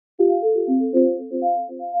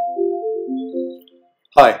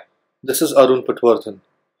Hi, this is Arun Patwardhan.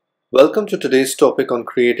 Welcome to today's topic on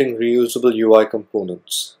creating reusable UI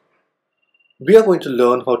components. We are going to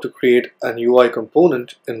learn how to create an UI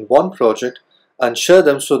component in one project and share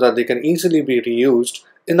them so that they can easily be reused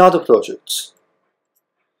in other projects.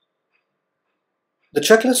 The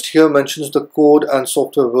checklist here mentions the code and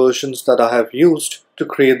software versions that I have used to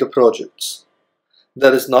create the projects.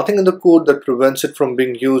 There is nothing in the code that prevents it from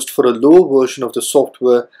being used for a lower version of the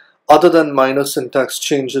software other than minor syntax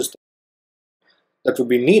changes that would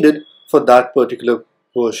be needed for that particular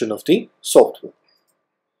version of the software.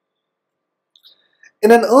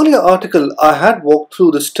 In an earlier article, I had walked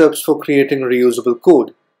through the steps for creating reusable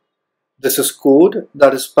code. This is code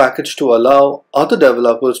that is packaged to allow other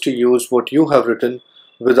developers to use what you have written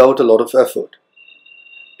without a lot of effort.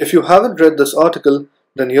 If you haven't read this article,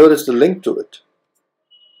 then here is the link to it.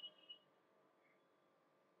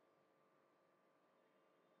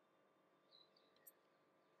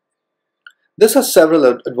 This has several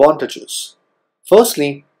advantages.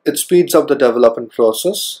 Firstly, it speeds up the development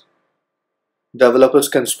process. Developers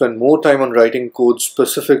can spend more time on writing code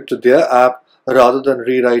specific to their app rather than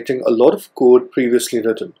rewriting a lot of code previously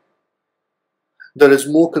written. There is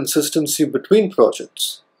more consistency between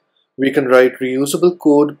projects. We can write reusable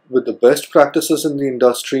code with the best practices in the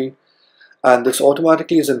industry, and this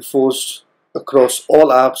automatically is enforced across all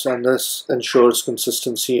apps, and this ensures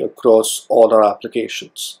consistency across all our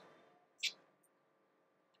applications.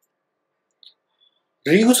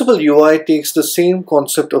 Reusable UI takes the same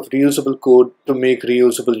concept of reusable code to make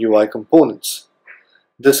reusable UI components.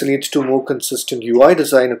 This leads to more consistent UI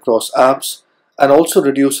design across apps and also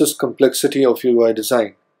reduces complexity of UI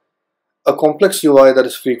design. A complex UI that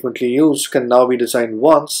is frequently used can now be designed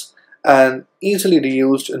once and easily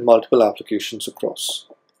reused in multiple applications across.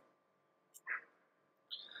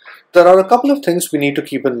 There are a couple of things we need to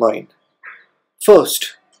keep in mind.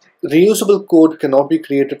 First, reusable code cannot be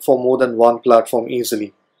created for more than one platform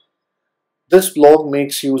easily. This blog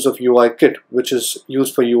makes use of UIKit, which is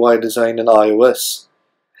used for UI design in iOS.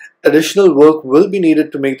 Additional work will be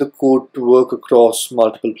needed to make the code to work across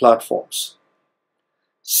multiple platforms.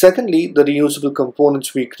 Secondly, the reusable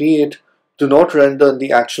components we create do not render in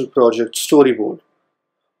the actual project storyboard.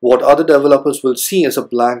 What other developers will see is a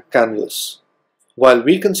blank canvas. While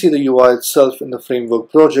we can see the UI itself in the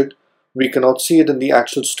framework project, we cannot see it in the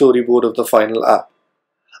actual storyboard of the final app.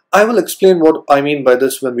 I will explain what I mean by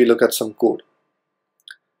this when we look at some code.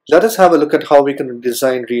 Let us have a look at how we can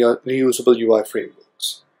design reusable UI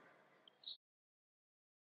frameworks.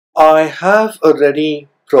 I have a ready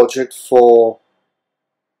project for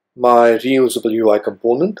my reusable UI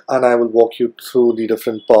component, and I will walk you through the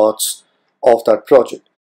different parts of that project.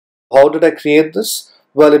 How did I create this?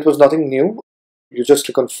 Well, it was nothing new. You just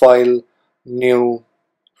click on File, New,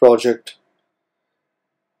 Project.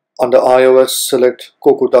 Under iOS, select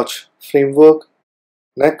Cocoa Touch Framework.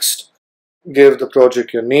 Next, give the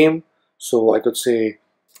project your name. So I could say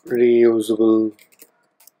Reusable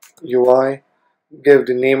UI. Give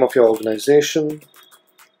the name of your organization.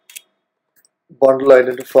 Bundle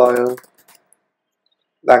identifier.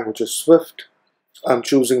 Language is Swift. I'm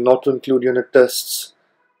choosing not to include unit tests.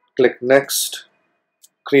 Click Next.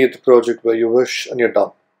 Create the project where you wish, and you're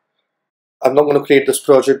done. I'm not going to create this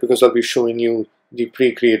project because I'll be showing you the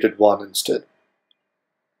pre-created one instead.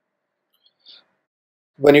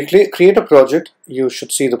 When you create a project, you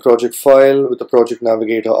should see the project file with the project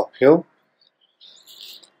navigator up here.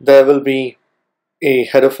 There will be a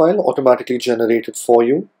header file automatically generated for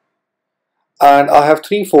you. And I have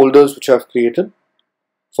three folders which I've created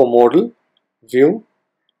for model, view,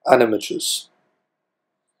 and images.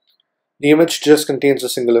 The image just contains a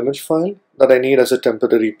single image file that I need as a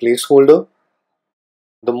temporary placeholder.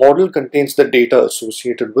 The model contains the data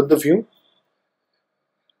associated with the view.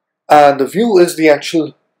 And the view is the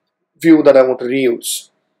actual view that I want to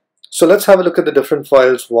reuse. So let's have a look at the different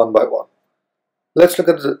files one by one. Let's look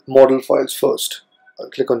at the model files first.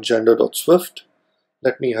 I'll click on gender.swift.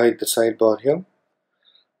 Let me hide the sidebar here.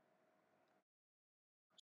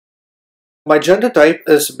 My gender type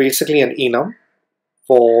is basically an enum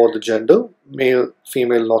for the gender, male,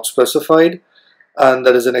 female not specified, and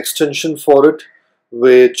there is an extension for it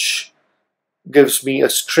which gives me a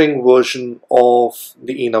string version of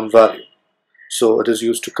the enum value. So it is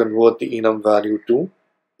used to convert the enum value to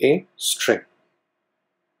a string.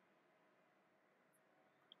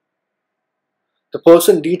 The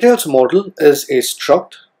person details model is a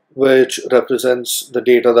struct which represents the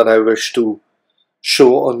data that I wish to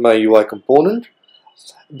show on my UI component.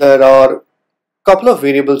 There are a couple of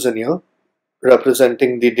variables in here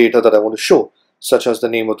representing the data that I want to show, such as the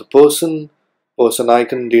name of the person, person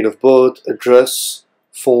icon, date of birth, address,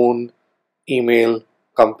 phone, email,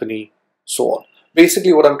 company, so on.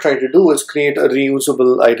 Basically, what I'm trying to do is create a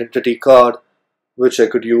reusable identity card which I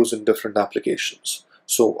could use in different applications.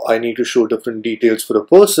 So I need to show different details for a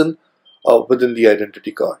person within the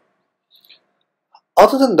identity card.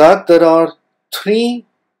 Other than that, there are three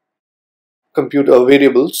computer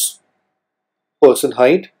variables: person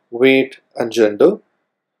height, weight, and gender,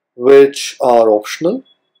 which are optional.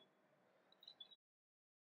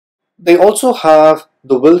 They also have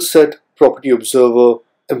the will set property observer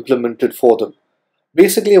implemented for them.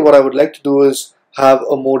 Basically, what I would like to do is have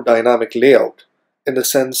a more dynamic layout, in the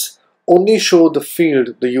sense only show the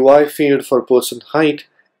field, the UI field for person height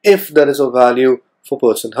if there is a value for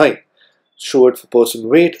person height. Show it for person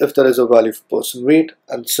weight if there is a value for person weight,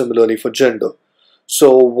 and similarly for gender.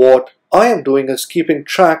 So what I am doing is keeping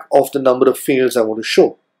track of the number of fields I want to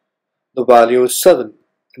show. The value is 7,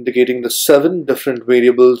 indicating the 7 different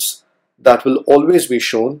variables that will always be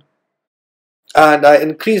shown, and I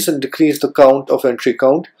increase and decrease the count of entry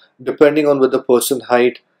count depending on whether person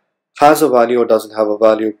height has a value or doesn't have a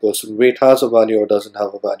value, person weight has a value or doesn't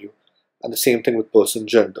have a value, and the same thing with person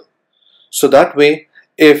gender. So that way,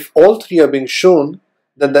 if all three are being shown,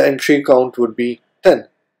 then the entry count would be 10.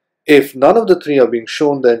 If none of the three are being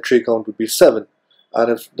shown, the entry count would be 7.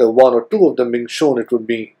 And if the one or two of them being shown, it would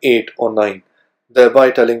be 8 or 9,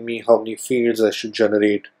 thereby telling me how many fields I should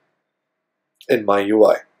generate in my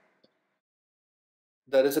UI.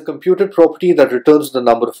 There is a computed property that returns the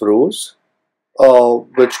number of rows,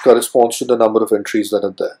 which corresponds to the number of entries that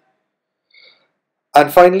are there.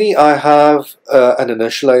 And finally, I have an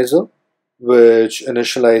initializer, which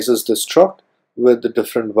initializes this struct with the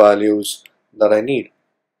different values that I need.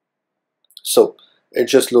 So it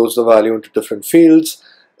just loads the value into different fields,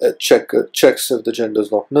 checks if the gender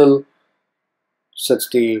is not null, sets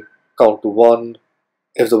the count to 1.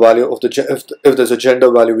 If the value of if there's a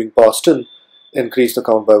gender value being passed in, increase the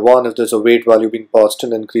count by 1. If there's a weight value being passed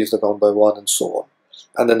in, increase the count by 1, and so on.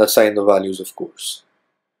 And then assign the values, of course.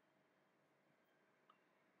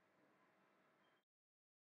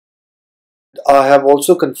 I have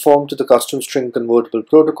also conformed to the custom string convertible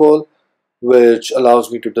protocol, which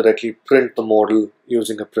allows me to directly print the model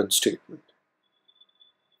using a print statement.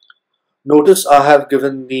 Notice I have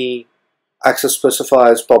given the access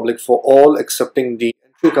specifier as public for all excepting the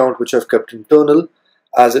entry count, which I've kept internal,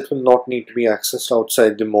 as it will not need to be accessed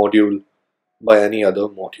outside the module by any other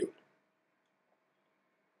module.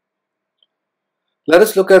 Let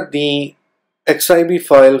us look at the XIB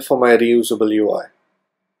file for my reusable UI.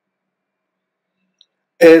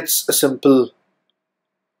 It's a simple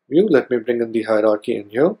view. Let me bring in the hierarchy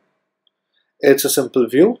in here. It's a simple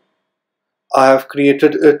view. I have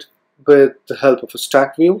created it with the help of a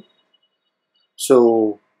stack view.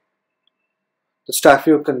 So the stack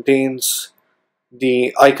view contains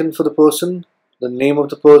the icon for the person, the name of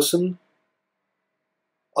the person,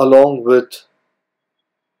 along with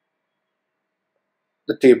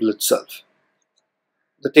the table itself.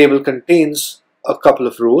 The table contains a couple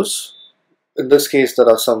of rows. In this case, there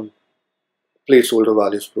are some placeholder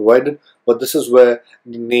values provided, but this is where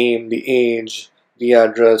the name, the age, the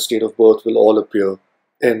address, date of birth will all appear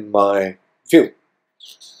in my view.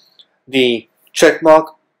 The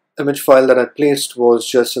checkmark image file that I placed was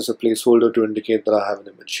just as a placeholder to indicate that I have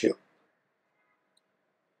an image here.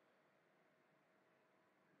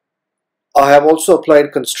 I have also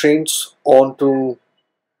applied constraints onto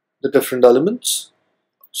the different elements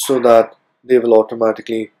so that they will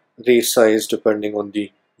automatically resize depending on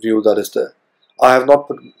the view that is there. I have not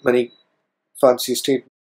put many fancy state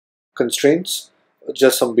constraints,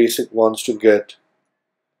 just some basic ones to get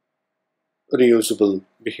reusable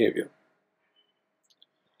behavior.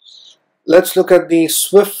 Let's look at the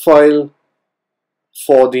Swift file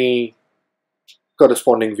for the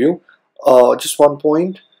corresponding view. Just one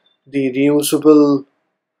point, the reusable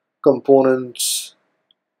components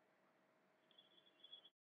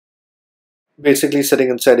basically sitting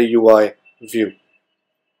inside a UI view.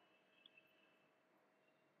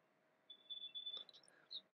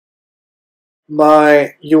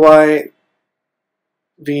 My UI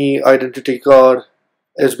the identity card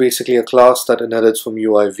is basically a class that inherits from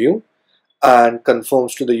UI view and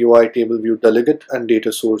conforms to the UI table view delegate and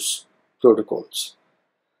data source protocols.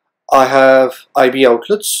 I have IB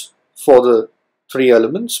outlets for the three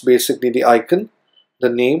elements, basically the icon, the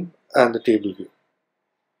name, and the table view.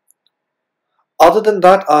 Other than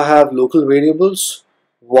that, I have local variables,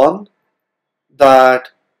 one that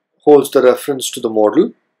holds the reference to the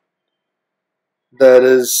model. There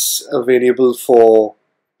is a variable for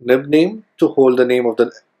nib name to hold the name of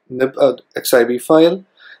the nib XIB file.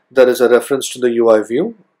 There is a reference to the UI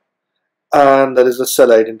view, and there is the cell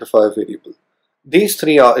identifier variable. These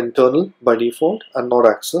three are internal by default and not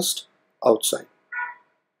accessed outside.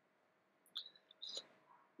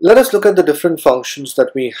 Let us look at the different functions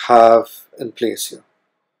that we have in place here.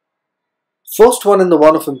 First one, and the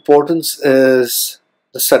one of importance, is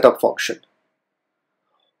the setup function.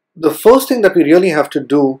 The first thing that we really have to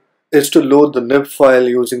do is to load the nib file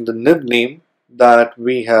using the nib name that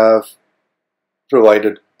we have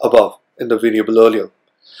provided above in the variable earlier.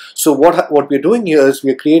 So what we're doing here is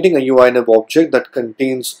we're creating a UI nib object that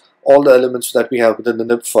contains all the elements that we have within the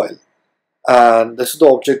nib file. And this is the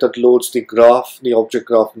object that loads the graph, the object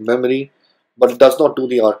graph in memory, but it does not do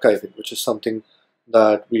the archiving, which is something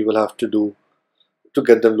that we will have to do to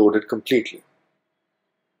get them loaded completely.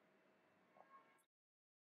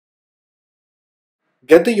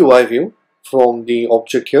 Get the UI view from the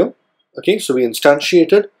object here. Okay, so we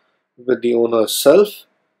instantiated with the owner self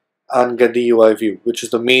and get the UI view, which is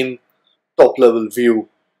the main top level view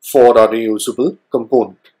for our reusable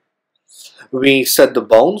component. We set the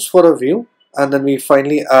bounds for a view, and then we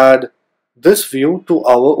finally add this view to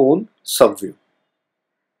our own subview.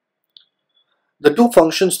 The two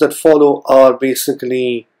functions that follow are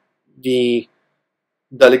basically the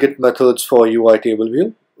delegate methods for UI table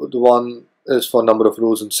view. The one is for number of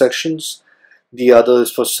rows and sections. The other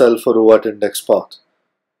is for cell for row at index path.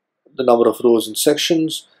 The number of rows and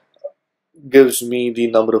sections gives me the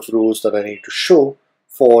number of rows that I need to show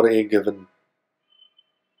for a given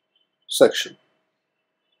section.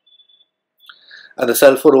 And the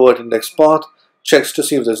cell for row at index path checks to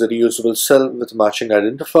see if there's a reusable cell with matching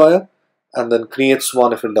identifier, and then creates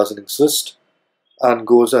one if it doesn't exist, and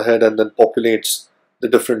goes ahead and then populates the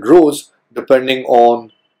different rows depending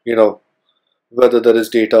on, whether there is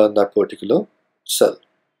data in that particular cell.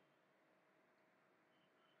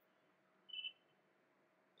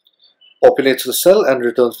 Populates the cell and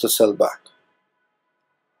returns the cell back.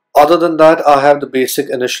 Other than that, I have the basic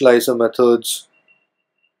initializer methods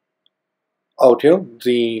out here,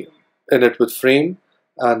 the init with frame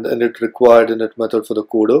and the init required init method for the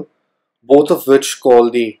coder, both of which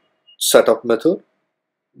call the setup method,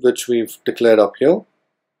 which we've declared up here.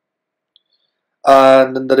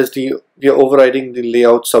 And then there is we are overriding the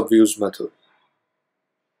layout subviews method.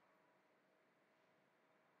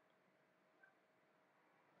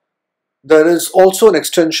 There is also an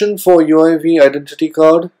extension for UIV identity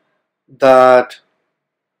card that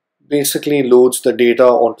basically loads the data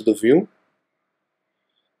onto the view.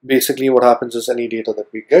 Basically what happens is any data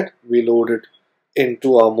that we get, we load it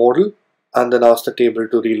into our model and then ask the table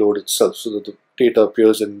to reload itself so that the data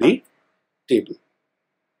appears in the table.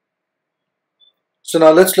 So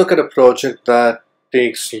now let's look at a project that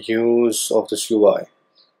takes use of this UI.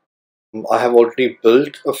 I have already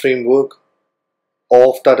built a framework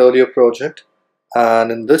of that earlier project,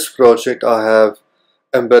 and in this project I have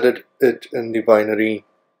embedded it in the binary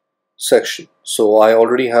section. So I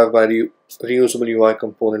already have my reusable UI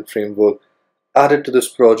component framework added to this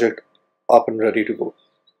project, up and ready to go.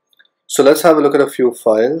 So let's have a look at a few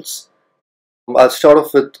files. I'll start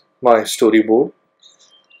off with my storyboard.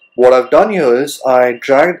 What I've done here is I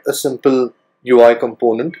dragged a simple UI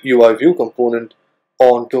view component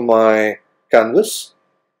onto my canvas,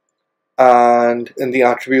 and in the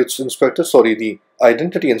attributes inspector, the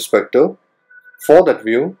identity inspector for that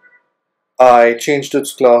view, I changed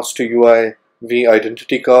its class to UIV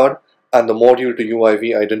identity card and the module to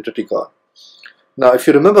UIV identity card. Now, if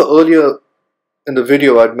you remember earlier in the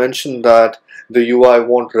video, I'd mentioned that the UI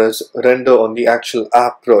won't render on the actual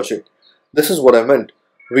app project. This is what I meant.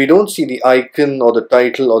 We don't see the icon or the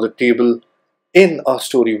title or the table in our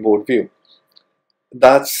storyboard view.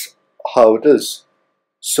 That's how it is.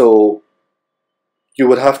 So you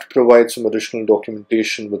would have to provide some additional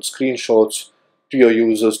documentation with screenshots to your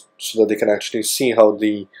users so that they can actually see how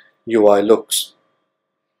the UI looks.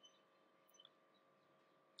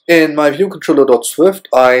 In my viewcontroller.swift,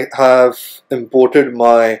 I have imported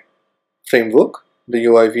my framework, the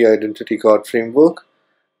UIV identity card framework,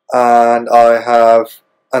 and I have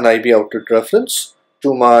an IB outlet reference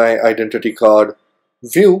to my identity card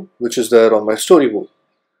view, which is there on my storyboard.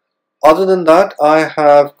 Other than that, I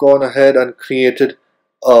have gone ahead and created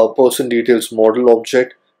a person details model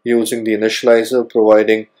object using the initializer,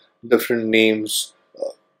 providing different names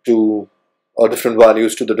or different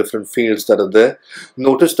values to the different fields that are there.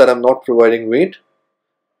 Notice that I'm not providing weight.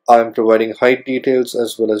 I'm providing height details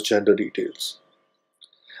as well as gender details.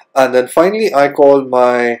 And then finally, I call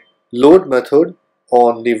my load method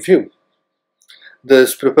on the view.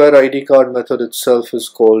 This prepare ID card method itself is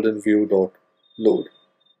called in view.load.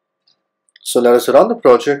 So let us run the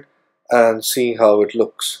project and see how it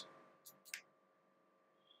looks.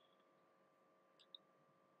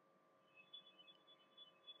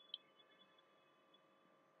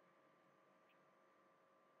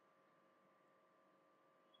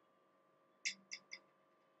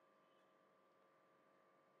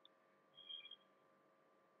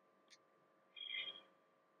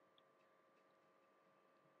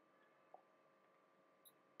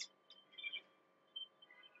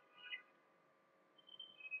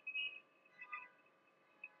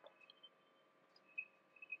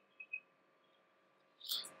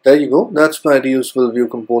 There you go, that's my reusable view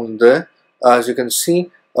component there. As you can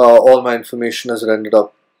see, all my information is rendered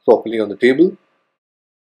up properly on the table.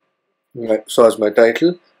 Right, so as my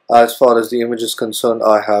title, as far as the image is concerned,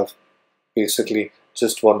 I have basically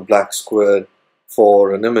just one black square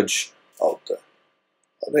for an image out there.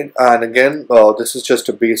 Right. And again, this is just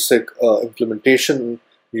a basic implementation.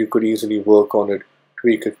 You could easily work on it,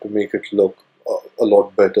 tweak it to make it look a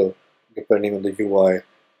lot better depending on the UI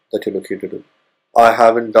that you're located in. I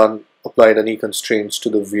haven't applied any constraints to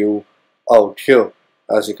the view out here,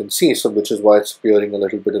 as you can see, so which is why it's appearing a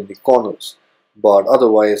little bit in the corners. But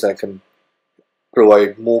otherwise, I can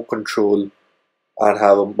provide more control and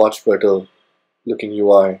have a much better looking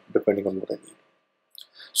UI depending on what I need.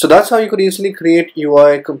 So that's how you could easily create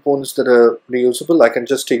UI components that are reusable. I can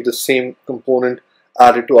just take the same component,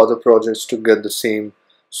 add it to other projects to get the same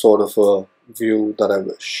sort of a view that I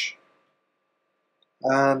wish.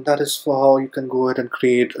 And that is for how you can go ahead and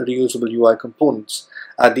create reusable UI components.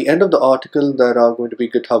 At the end of the article, there are going to be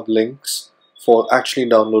GitHub links for actually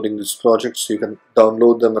downloading this project, so you can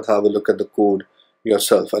download them and have a look at the code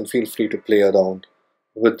yourself, and feel free to play around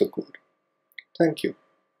with the code. Thank you.